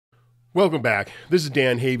Welcome back. This is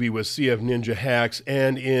Dan Havey with CF Ninja Hacks,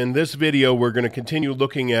 and in this video we're going to continue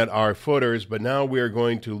looking at our footers, but now we are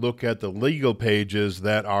going to look at the legal pages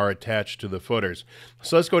that are attached to the footers.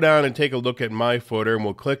 So let's go down and take a look at my footer, and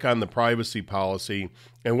we'll click on the privacy policy,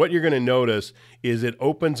 and what you're going to notice is it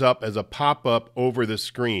opens up as a pop-up over the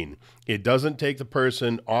screen. It doesn't take the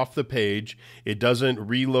person off the page. It doesn't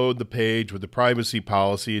reload the page with the privacy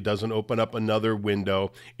policy. It doesn't open up another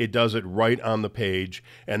window. It does it right on the page,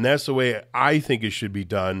 and that's the way I think it should be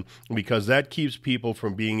done, because that keeps people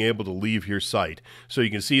from being able to leave your site. So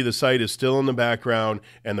you can see the site is still in the background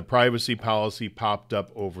and the privacy policy popped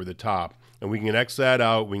up over the top. And we can X that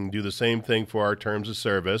out. We can do the same thing for our terms of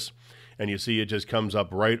service. And you see it just comes up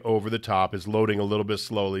right over the top. It's loading a little bit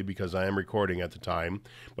slowly because I am recording at the time.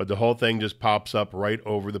 But the whole thing just pops up right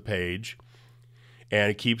over the page.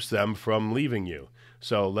 And it keeps them from leaving you.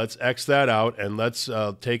 So let's X that out and let's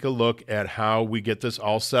take a look at how we get this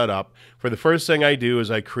all set up. For the first thing I do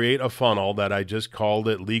is I create a funnel that I just called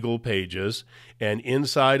it Legal Pages. And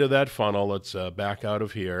inside of that funnel, let's back out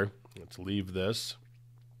of here. Let's leave this.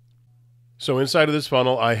 So inside of this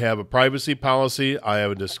funnel, I have a privacy policy, I have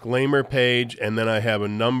a disclaimer page, and then I have a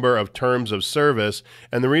number of terms of service.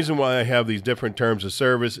 And the reason why I have these different terms of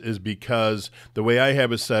service is because the way I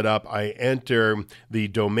have it set up, I enter the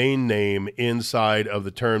domain name inside of the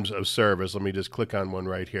terms of service. Let me just click on one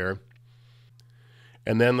right here.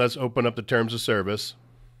 And then let's open up the terms of service.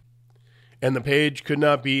 And the page could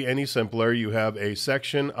not be any simpler. You have a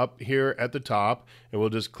section up here at the top, and we'll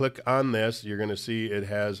just click on this. You're going to see it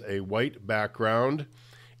has a white background,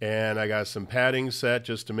 and I got some padding set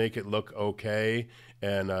just to make it look okay,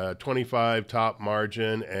 and 25 top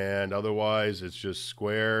margin, and otherwise it's just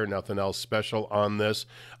square, nothing else special on this.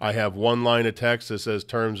 I have one line of text that says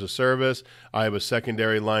terms of service. I have a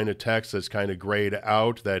secondary line of text that's kind of grayed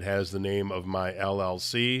out that has the name of my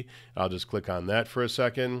LLC. I'll just click on that for a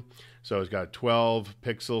second. So it's got 12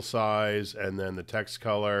 pixel size, and then the text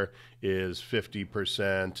color is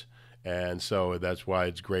 50%. And so that's why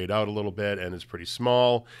it's grayed out a little bit and it's pretty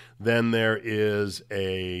small. Then there is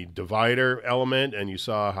a divider element, and you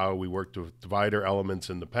saw how we worked with divider elements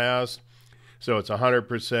in the past. So it's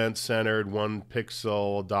 100% centered, 1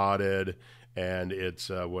 pixel dotted, and it's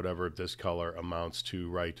whatever this color amounts to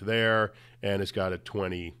right there. And it's got a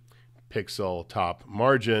 20 pixel top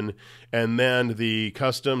margin. And then the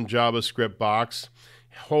custom JavaScript box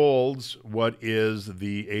holds what is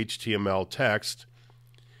the HTML text.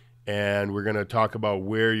 And we're going to talk about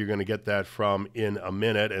where you're going to get that from in a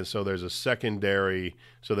minute. And so there's a secondary,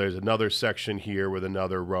 so there's another section here with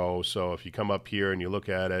another row. So if you come up here and you look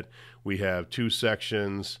at it, we have 2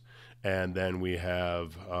 sections, and then we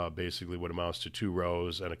have basically what amounts to 2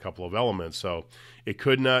 rows and a couple of elements. So it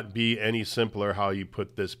could not be any simpler how you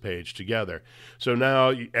put this page together. So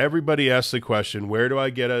now everybody asks the question, where do I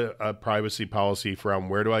get a privacy policy from?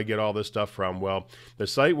 Where do I get all this stuff from? Well, the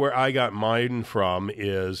site where I got mine from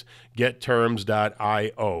is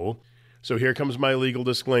getterms.io. So here comes my legal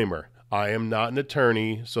disclaimer. I am not an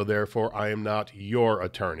attorney, so therefore I am not your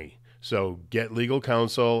attorney. So get legal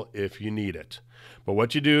counsel if you need it. But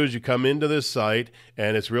what you do is you come into this site,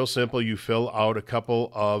 and it's real simple. You fill out a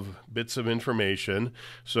couple of bits of information.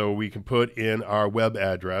 So we can put in our web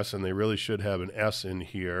address, and they really should have an S in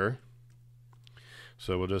here.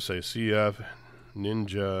 So we'll just say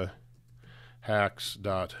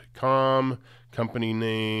cfninjahacks.com, company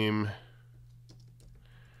name,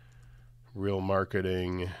 Real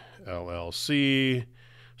Marketing LLC,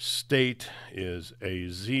 state is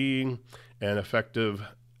AZ, and effective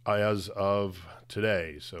as of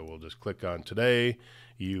today. So we'll just click on today.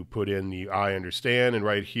 You put in the I understand, and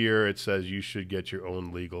right here it says you should get your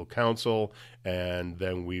own legal counsel, and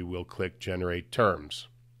then we will click generate terms.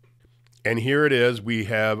 And here it is. We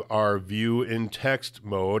have our view in text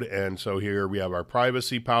mode, and so here we have our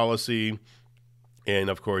privacy policy. And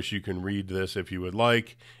of course, you can read this if you would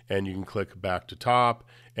like, and you can click back to top,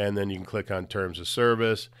 and then you can click on terms of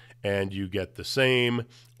service, and you get the same.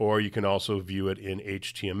 Or you can also view it in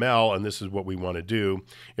HTML, and this is what we want to do,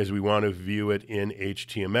 is we want to view it in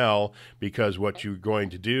HTML, because what you're going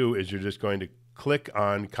to do is you're just going to click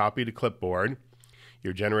on copy to clipboard.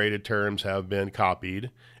 Your generated terms have been copied,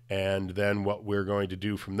 and then what we're going to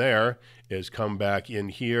do from there is come back in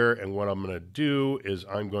here, and what I'm going to do is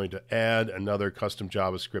I'm going to add another custom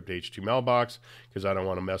JavaScript HTML box, because I don't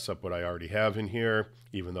want to mess up what I already have in here,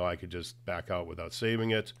 even though I could just back out without saving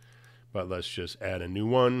it. But let's just add a new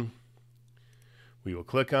one. We will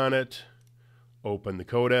click on it, open the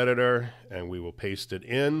code editor, and we will paste it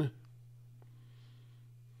in.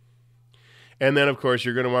 And then, of course,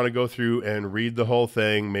 you're going to want to go through and read the whole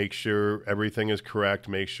thing, make sure everything is correct,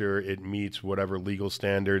 make sure it meets whatever legal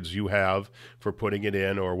standards you have for putting it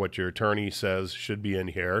in or what your attorney says should be in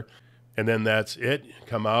here. And then that's it.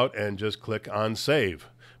 Come out and just click on save.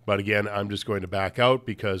 But again, I'm just going to back out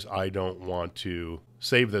because I don't want to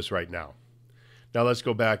save this right now. Now let's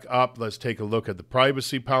go back up. Let's take a look at the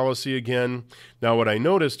privacy policy again. Now what I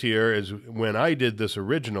noticed here is when I did this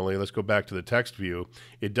originally, let's go back to the text view,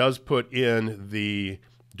 it does put in the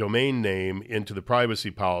domain name into the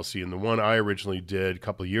privacy policy, and the one I originally did a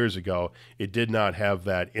couple of years ago, it did not have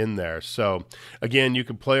that in there. So again, you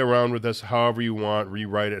can play around with this however you want,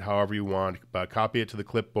 rewrite it however you want, but copy it to the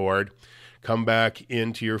clipboard, come back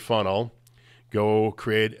into your funnel, go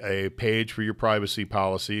create a page for your privacy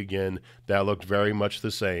policy. Again, that looked very much the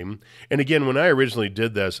same. And again, when I originally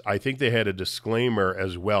did this, I think they had a disclaimer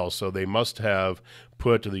as well. So they must have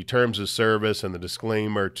put the terms of service and the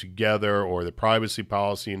disclaimer together, or the privacy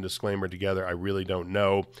policy and disclaimer together. I really don't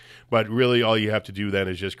know. But really all you have to do then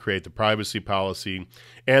is just create the privacy policy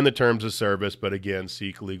and the terms of service. But again,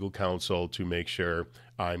 seek legal counsel to make sure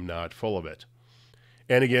I'm not full of it.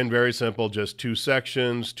 And again, very simple, just 2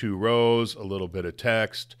 sections, 2 rows, a little bit of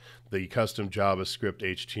text, the custom JavaScript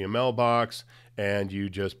HTML box, and you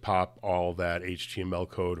just pop all that HTML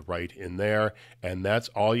code right in there. And that's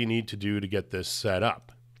all you need to do to get this set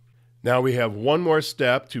up. Now we have one more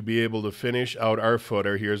step to be able to finish out our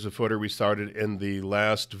footer. Here's the footer we started in the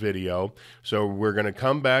last video. So we're going to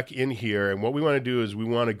come back in here, and what we want to do is we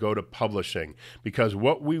want to go to publishing, because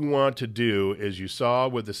what we want to do is, you saw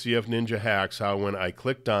with the CF Ninja hacks how when I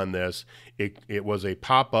clicked on this, it was a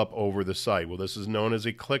pop-up over the site. Well, this is known as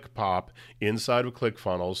a click pop inside of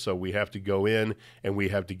ClickFunnels. So we have to go in and we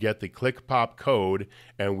have to get the click pop code,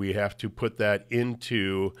 and we have to put that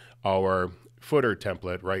into our footer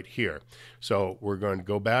template right here. So we're going to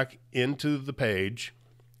go back into the page,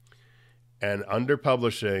 and under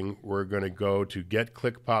publishing, we're going to go to get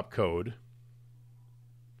click pop code.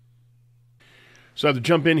 So I have to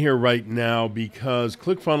jump in here right now because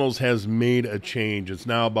ClickFunnels has made a change. It's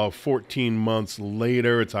now about 14 months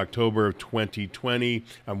later. It's October of 2020.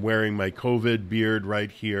 I'm wearing my COVID beard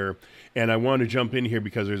right here. And I want to jump in here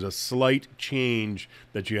because there's a slight change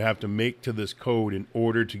that you have to make to this code in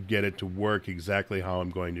order to get it to work exactly how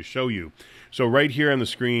I'm going to show you. So right here on the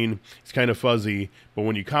screen, it's kind of fuzzy, but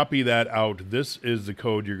when you copy that out, this is the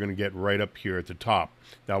code you're going to get right up here at the top.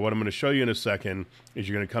 Now what I'm going to show you in a second is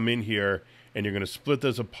you're going to come in here and you're going to split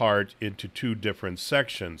this apart into 2 different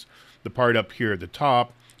sections. The part up here at the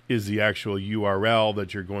top is the actual URL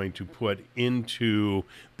that you're going to put into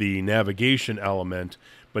the navigation element.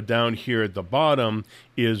 But down here at the bottom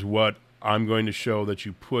is what I'm going to show that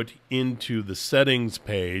you put into the settings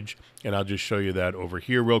page. And I'll just show you that over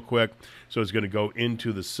here real quick. So it's going to go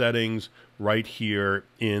into the settings right here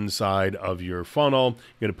inside of your funnel.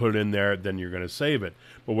 You're going to put it in there, then you're going to save it.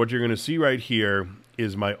 But what you're going to see right here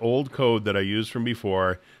is my old code that I used from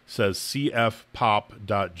before, says cfpop.js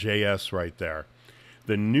right there.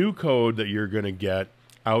 The new code that you're going to get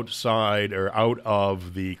outside or out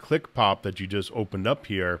of the clickpop that you just opened up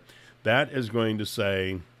here, that is going to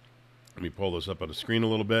say, let me pull this up on the screen a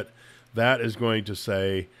little bit, that is going to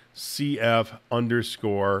say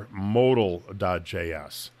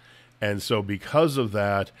cf_modal.js. And so because of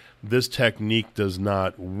that, this technique does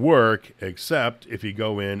not work except if you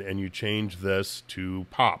go in and you change this to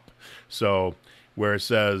pop. So where it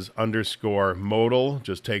says _modal,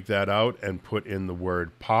 just take that out and put in the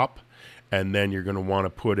word pop. And then you're going to want to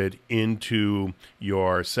put it into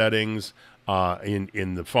your settings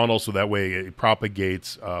in the funnel, so that way it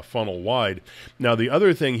propagates funnel wide. Now the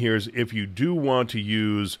other thing here is if you do want to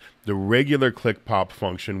use the regular click pop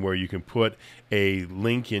function where you can put a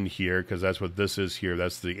link in here, because that's what this is here,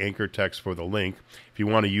 that's the anchor text for the link. If you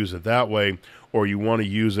want to use it that way, or you want to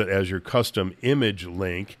use it as your custom image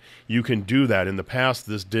link, you can do that. In the past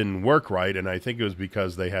this didn't work right, and I think it was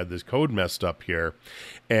because they had this code messed up here.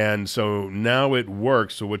 And so now it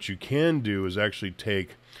works. So what you can do is actually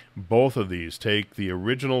take both of these. Take the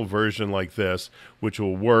original version like this, which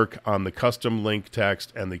will work on the custom link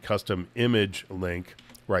text and the custom image link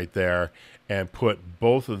right there, and put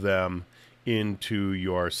both of them into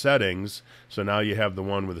your settings. So now you have the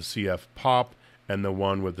one with the CF pop and the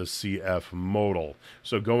one with the CF modal.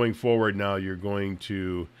 So going forward now you're going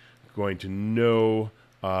to know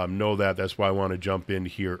that. That's why I want to jump in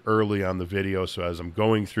here early on the video. So as I'm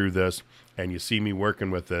going through this and you see me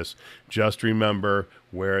working with this, just remember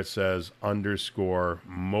where it says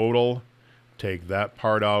 _modal, take that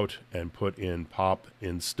part out and put in pop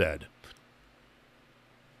instead.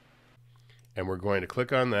 And we're going to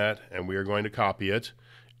click on that and we are going to copy it.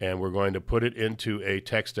 and we're going to put it into a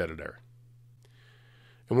text editor.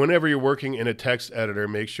 And whenever you're working in a text editor,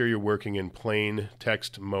 make sure you're working in plain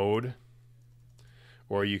text mode,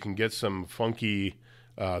 or you can get some funky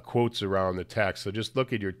quotes around the text. So just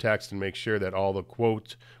look at your text and make sure that all the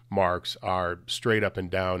quote marks are straight up and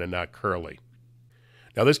down and not curly.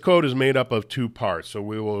 Now this code is made up of two parts, so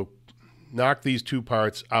we will knock these two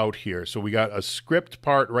parts out here. So we got a script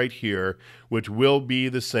part right here, which will be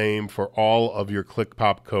the same for all of your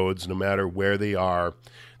ClickPop codes, no matter where they are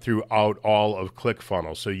throughout all of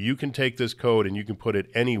ClickFunnels. So you can take this code and you can put it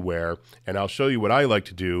anywhere, and I'll show you what I like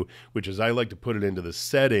to do, which is I like to put it into the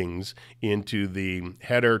settings, into the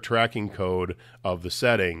header tracking code of the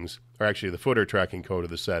settings, or actually the footer tracking code of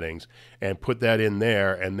the settings, and put that in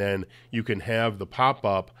there, and then you can have the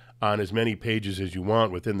pop-up on as many pages as you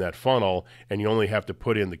want within that funnel, and you only have to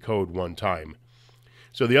put in the code one time.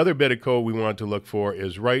 So the other bit of code we want to look for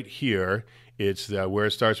is right here. It's where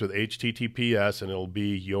it starts with HTTPS, and it'll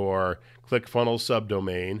be your ClickFunnels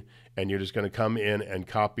subdomain, and you're just going to come in and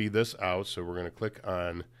copy this out. So we're going to click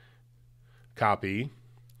on copy,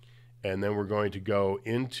 and then we're going to go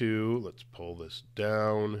into, let's pull this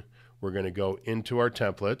down, we're going to go into our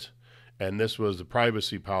template, and this was the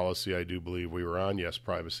privacy policy I do believe we were on. Yes,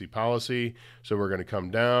 privacy policy. So we're going to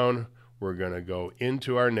come down, we're going to go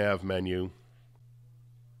into our nav menu,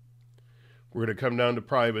 we're going to come down to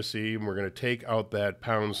privacy, and we're going to take out that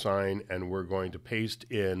 £, and we're going to paste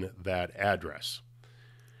in that address.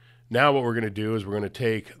 Now what we're going to do is we're going to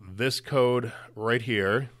take this code right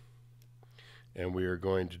here, and we are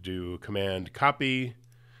going to do command copy.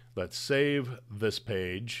 Let's save this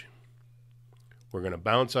page. We're going to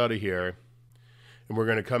bounce out of here, and we're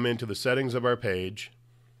going to come into the settings of our page,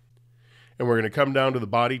 and we're going to come down to the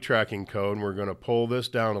body tracking code, and we're going to pull this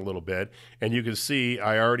down a little bit, and you can see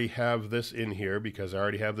I already have this in here because I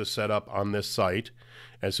already have this set up on this site,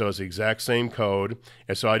 and so it's the exact same code,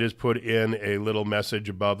 and so I just put in a little message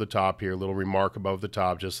above the top here, a little remark above the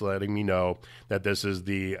top, just letting me know that this is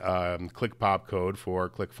the clickpop code for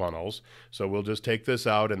ClickFunnels. So we'll just take this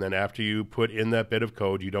out, and then after you put in that bit of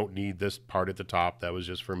code, you don't need this part at the top. That was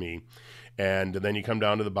just for me. And then you come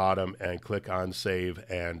down to the bottom and click on Save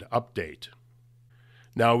and Update.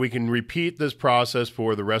 Now we can repeat this process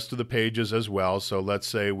for the rest of the pages as well. So let's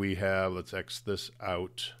say we have, let's X this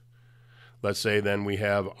out. Let's say then we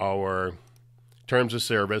have our terms of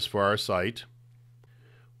service for our site.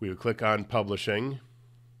 We would click on Publishing,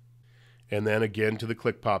 and then again to the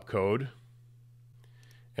ClickPop code.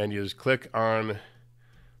 And you just click on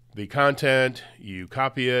the content, you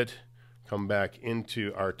copy it, come back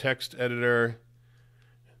into our text editor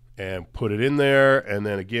and put it in there, and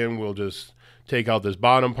then again we'll just take out this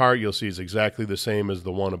bottom part. You'll see it's exactly the same as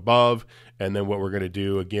the one above, and then what we're going to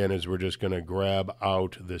do again is we're just going to grab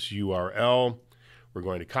out this URL. We're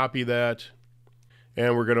going to copy that,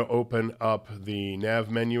 and we're going to open up the nav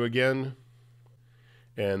menu again,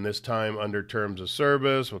 and this time under terms of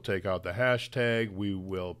service we'll take out the hashtag, we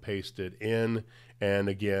will paste it in, and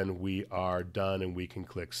again we are done and we can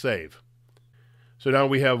click save. So now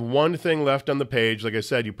we have one thing left on the page. Like I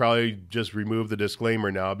said, you probably just remove the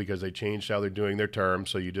disclaimer now because they changed how they're doing their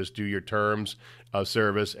terms. So you just do your terms of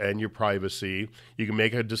service and your privacy. You can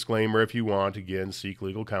make a disclaimer if you want. Again, seek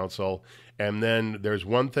legal counsel. And then there's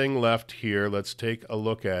one thing left here. Let's take a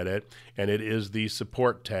look at it. And it is the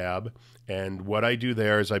support tab. And what I do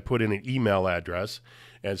there is I put in an email address.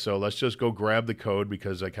 And so let's just go grab the code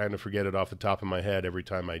because I kind of forget it off the top of my head every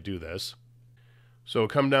time I do this. So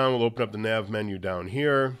come down, we'll open up the nav menu down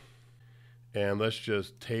here, and let's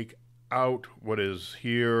just take out what is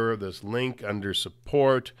here, this link under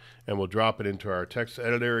support, and we'll drop it into our text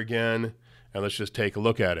editor again, and let's just take a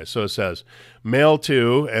look at it. So it says mail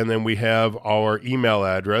to, and then we have our email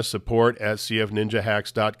address,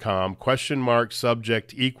 support@cfninjahacks.com,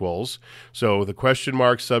 subject equals. So the question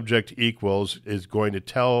mark subject equals is going to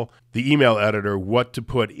tell the email editor what to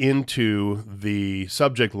put into the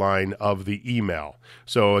subject line of the email.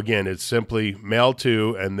 So again, it's simply mail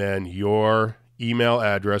to, and then your email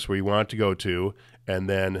address where you want to go to, and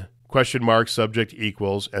then question mark subject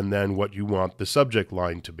equals, and then what you want the subject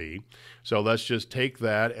line to be. So let's just take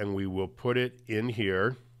that and we will put it in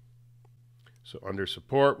here. So under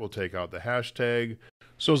support, we'll take out the hashtag.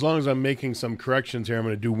 So as long as I'm making some corrections here, I'm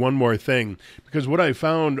going to do one more thing, because what I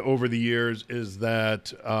found over the years is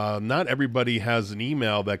that not everybody has an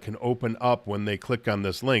email that can open up when they click on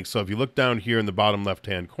this link. So if you look down here in the bottom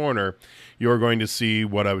left-hand corner, you're going to see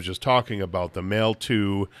what I was just talking about, the mail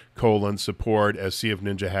to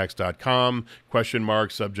support@cfninjahacks.com,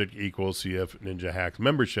 # subject equals CF Ninja Hacks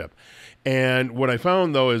membership. And what I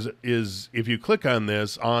found, though, is if you click on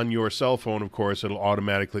this on your cell phone, of course, it'll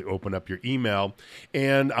automatically open up your email.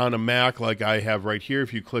 And on a Mac like I have right here,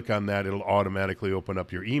 if you click on that, it'll automatically open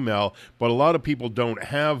up your email. But a lot of people don't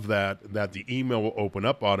have that the email will open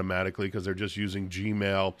up automatically because they're just using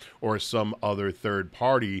Gmail or some other third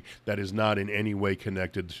party that is not in any way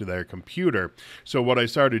connected to their computer. So what I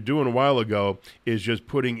started doing a while ago is just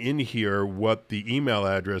putting in here what the email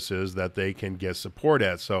address is that they can get support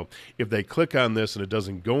at. So if they click on this and it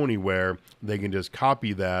doesn't go anywhere, they can just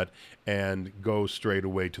copy that and go straight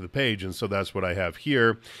away to the page. And so that's what I have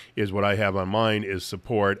here, is what I have on mine is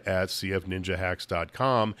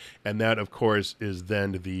support@cfninjahacks.com. And that, of course, is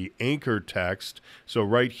then the anchor text. So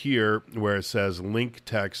right here where it says link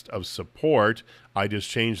text of support, I just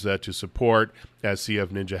changed that to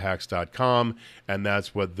support@cfninjahacks.com. And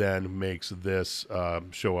that's what then makes this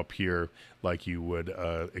show up here like you would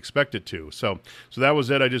expect it to. So that was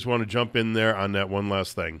it. I just want to jump in there on that one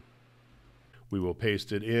last thing. We will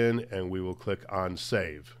paste it in and we will click on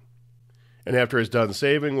save. And after it's done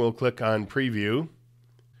saving, we'll click on preview.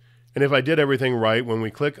 And if I did everything right, when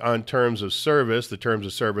we click on terms of service, the terms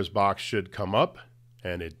of service box should come up,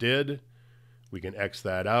 and it did. We can X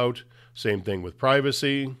that out. Same thing with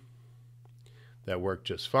privacy. That worked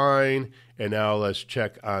just fine. And now let's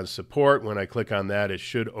check on support. When I click on that, it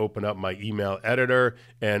should open up my email editor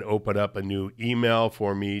and open up a new email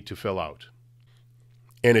for me to fill out.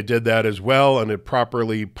 And it did that as well, and it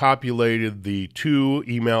properly populated the to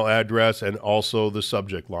email address and also the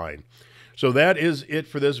subject line. So that is it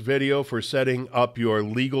for this video for setting up your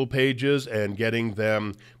legal pages and getting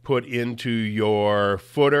them put into your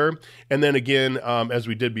footer. And then again, as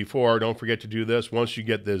we did before, don't forget to do this. Once you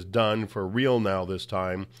get this done for real now this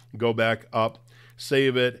time, go back up,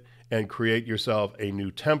 save it, and create yourself a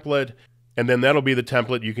new template. And then that'll be the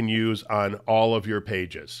template you can use on all of your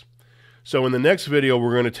pages. So in the next video,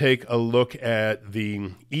 we're going to take a look at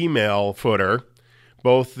the email footer,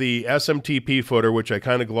 both the SMTP footer, which I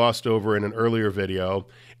kind of glossed over in an earlier video,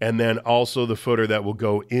 and then also the footer that will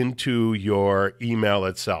go into your email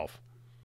itself.